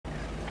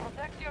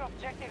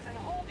objectives and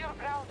hold your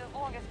ground as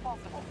long as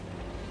possible.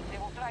 They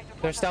will try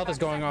to Their stealth is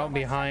going out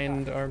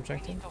behind our We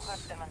objectives. need to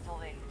hurt them until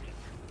they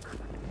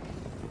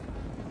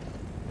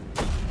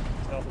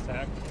Stealth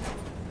attack.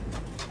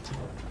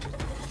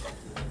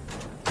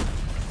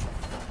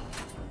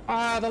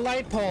 Ah, the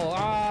light pole.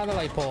 Ah, the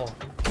light pole.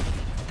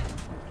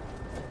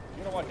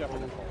 You gotta watch out for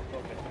the pole.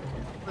 Okay.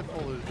 The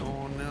pole is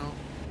gone now.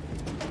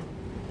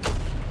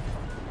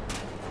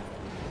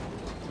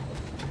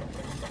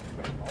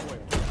 All the way.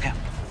 Damn,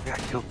 I got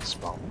killed this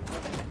spawn.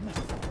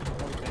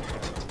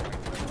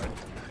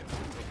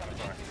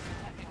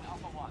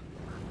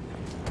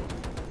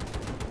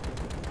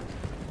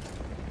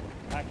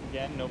 Attack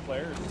again, no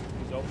players.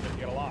 He's open if you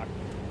get a lock.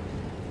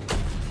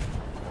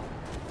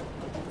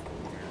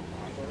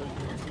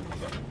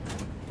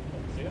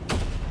 See it?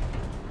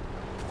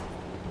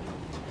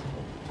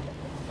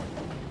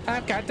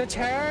 I've got the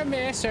terror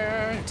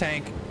misser.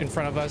 Tank in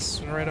front of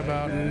us right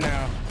about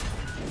now.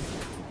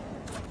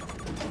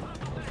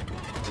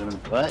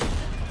 What?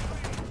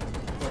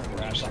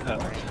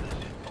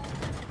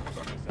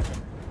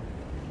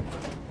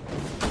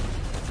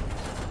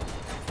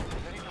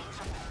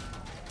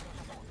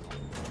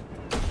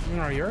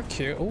 Oh, you're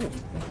cute. Ooh.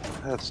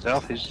 That's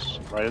stealth. He's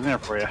right in there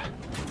for you.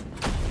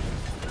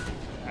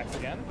 Axe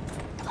again.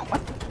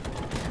 What?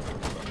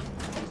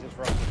 He's just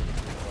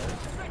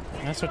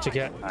running. That's what you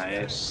get.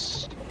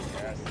 Nice.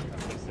 Yes,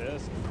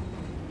 assist.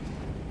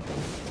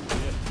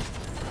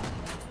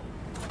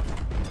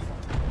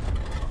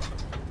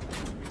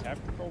 We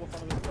have control the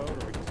front of this boat,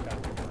 or we just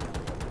got to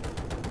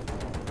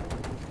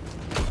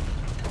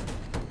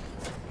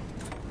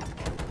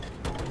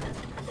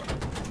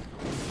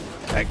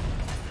Tag.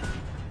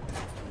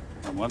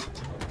 One.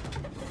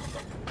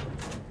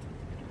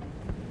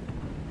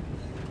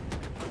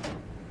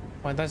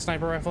 Point that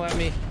sniper rifle at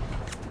me.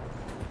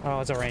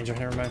 Oh, it's a ranger.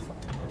 Never mind.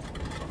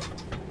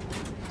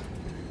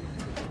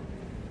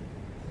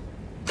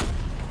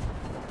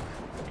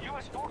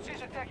 U.S.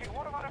 forces attacking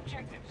one of our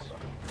objectives.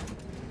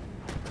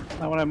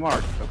 Not what I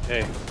marked.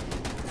 Okay.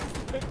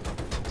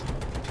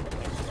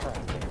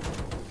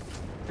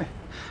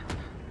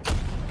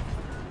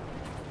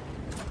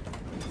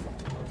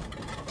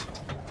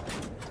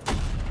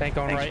 Tank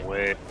on right.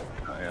 Wait.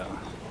 Oh yeah.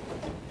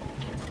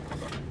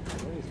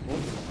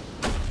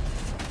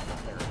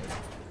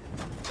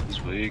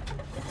 He's weak.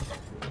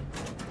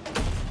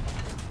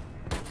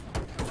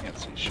 Can't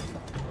see shit.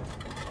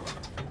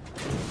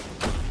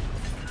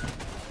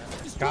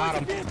 Got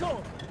him.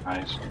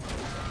 Nice.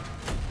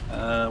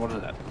 What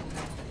is that?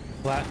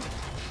 Flat.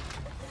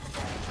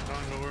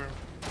 Don't know where.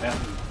 Yeah,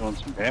 doing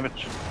some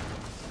damage.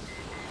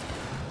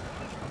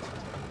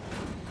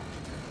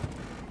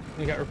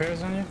 You got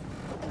repairs on you?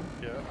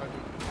 Yeah, I do.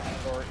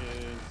 Condor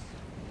is.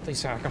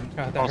 Please hack him.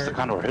 God, that Oh, it's the hurt.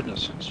 Condor hitting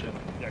us and shit.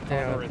 Yeah,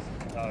 Condor is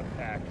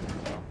packed.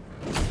 So.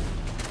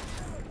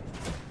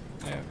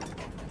 Yeah.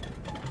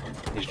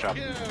 He's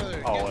dropping Yeah, there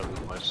you all go. over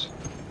the place.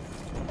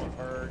 Someone's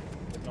hurt.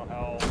 There's no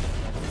health.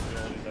 No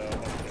ability to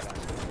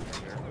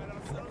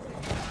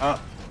Oh,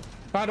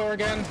 Condor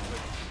again.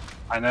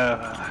 I know.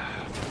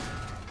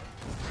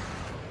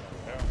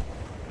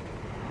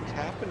 What's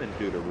happening,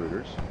 dude,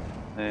 rooters?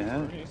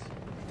 Yeah.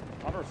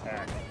 Condor's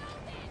hacked.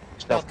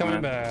 Stealth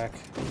coming back.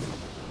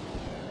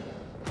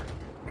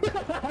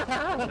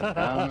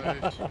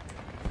 Nice.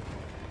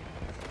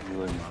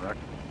 Really my record.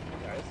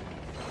 Guys.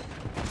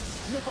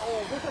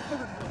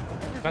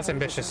 That's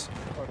ambitious.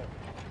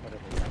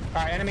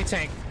 Alright, enemy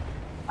tank.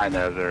 I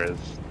know there is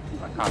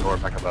a Condor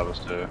back above us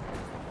too.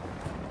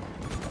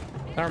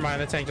 Never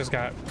mind, the tank just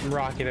got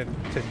rocketed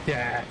to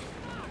death.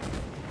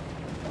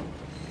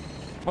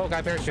 Oh,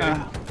 guy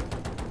parachuting.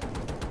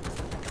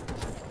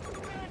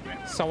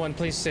 Someone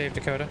please save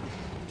Dakota.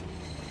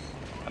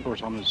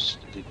 Condor's almost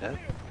dead.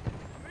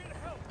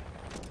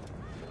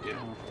 Yeah.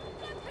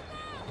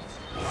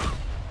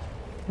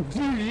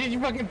 You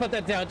fucking put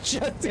that down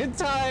just in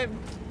time.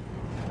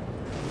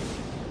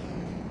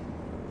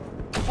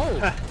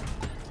 Oh,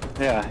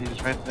 Yeah,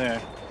 he's right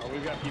there. Oh,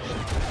 we've got people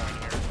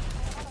behind here.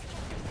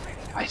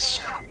 Nice.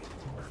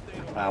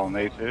 Wow, and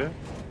they too.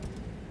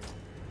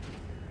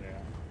 Yeah.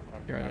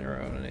 I'm you're on trying-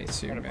 your own in I'm A2,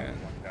 trying to man. find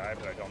one guy,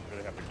 but I don't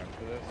really have the gun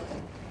for this.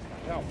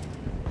 No.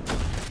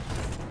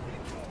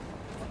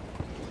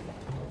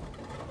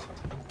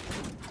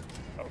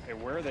 Okay,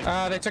 where are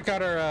they? They took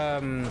out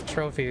our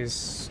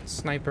trophies.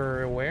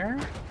 Sniper where?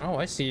 Oh,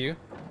 I see you.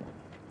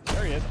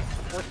 There he is.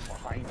 Of course,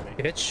 behind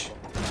me. Bitch.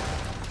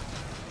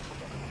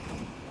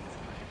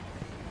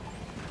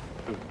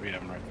 Ooh, we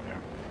have him right there.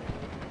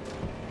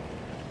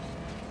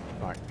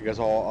 Alright, you guys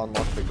all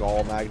unlocked the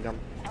Gall Magnum?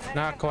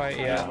 Not quite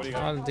yet. What do you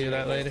I'll do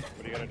that later.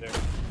 What do you gotta do?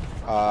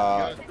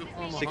 Got to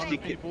kill 60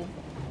 100 people.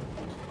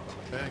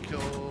 And kill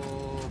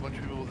a bunch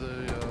of people with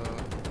the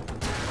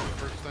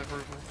first sniper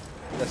rifle.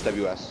 That's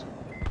WS.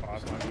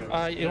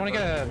 You want to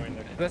get a?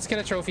 Let's get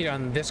a trophy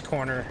on this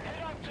corner.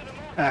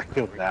 Ah,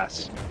 killed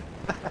Bass.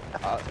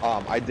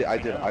 I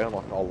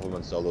unlocked all of them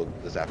in solo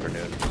this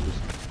afternoon. It was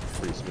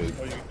pretty smooth.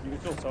 Oh, you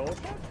still solo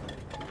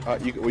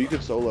shot? You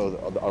could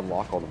solo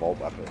unlock all the vault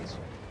weapons.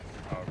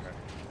 Oh, okay.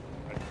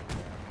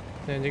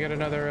 And you got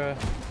another,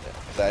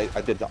 I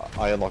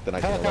unlocked the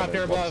 1911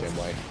 Helicopter as well above. the same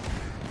way.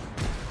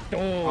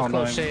 oh, no,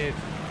 close shave.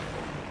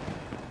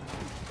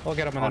 We'll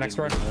get him on the next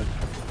run.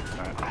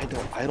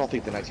 I don't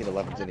think the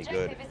 1911 is any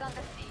good. Objective is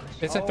under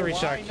siege. It's a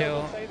 3-shot why? No,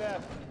 kill. don't say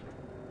that.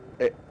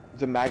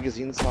 The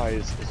magazine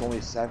size is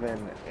only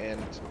 7,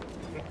 and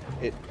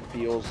it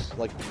feels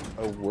like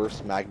a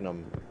worse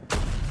Magnum.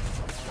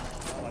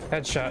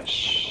 Headshot.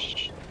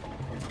 Shh.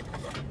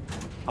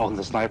 Oh,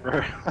 the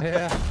sniper.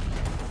 Yeah.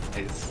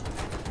 Nice.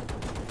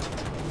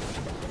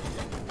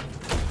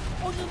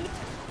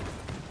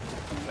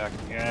 Back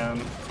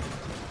again.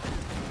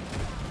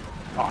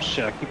 Oh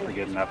shit, I keep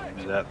forgetting not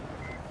to do that.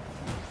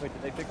 Wait,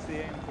 did they fix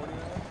the aim 40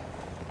 minutes?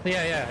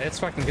 Yeah, yeah, it's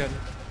fucking good.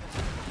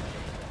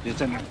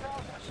 It's in. They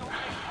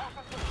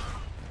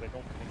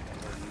don't think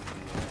they're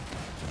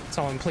using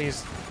Someone,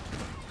 please.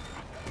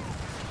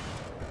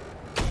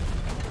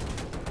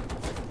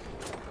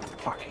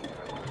 Fucking.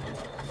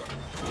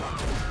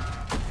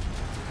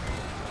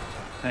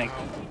 Thank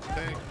you.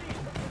 Tank.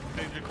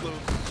 Change your clothes.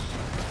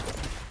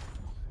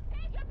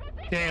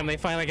 Damn, they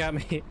finally got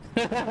me.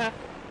 We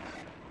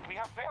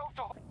have failed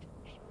to.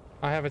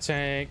 I have a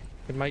tank.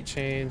 It might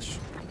change.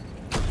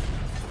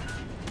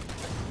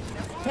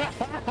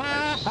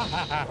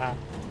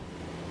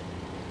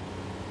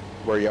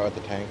 Where are you at with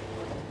the tank?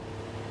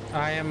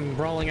 I am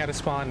rolling out of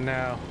spawn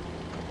now.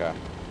 Okay.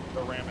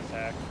 the ram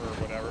attack or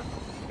whatever.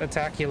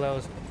 Attack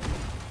helos.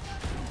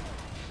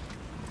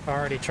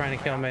 Already trying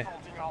to kill me.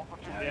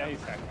 Yeah, he's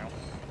back now.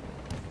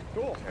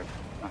 Cool.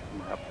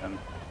 Up then.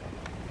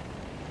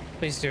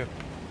 Please do.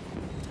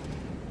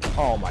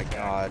 Oh my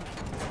god.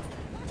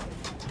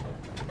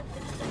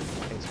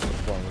 Thanks for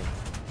flying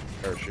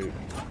parachute.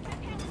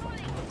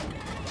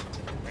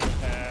 Ram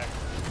attack.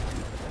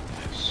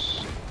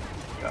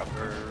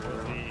 Chopper.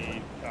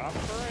 The chopper,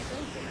 I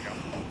think. There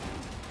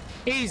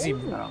we go. Easy.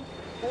 No.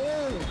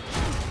 Oh!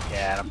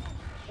 Got him.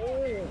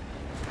 Oh!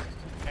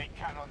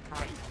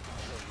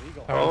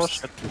 Illegal. Oh,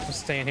 shit. I'm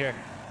staying here.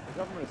 The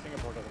government of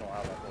Singapore doesn't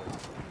allow that.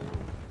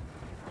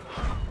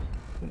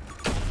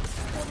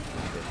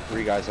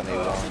 Three guys on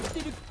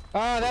A1.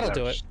 Ah, that'll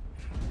do it.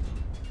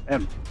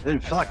 And it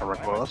didn't feel like a Why am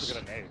I reckless. so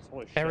good at nades?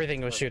 Holy shit.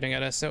 Everything was shooting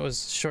at us. It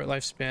was short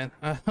lifespan.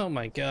 Oh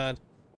my god.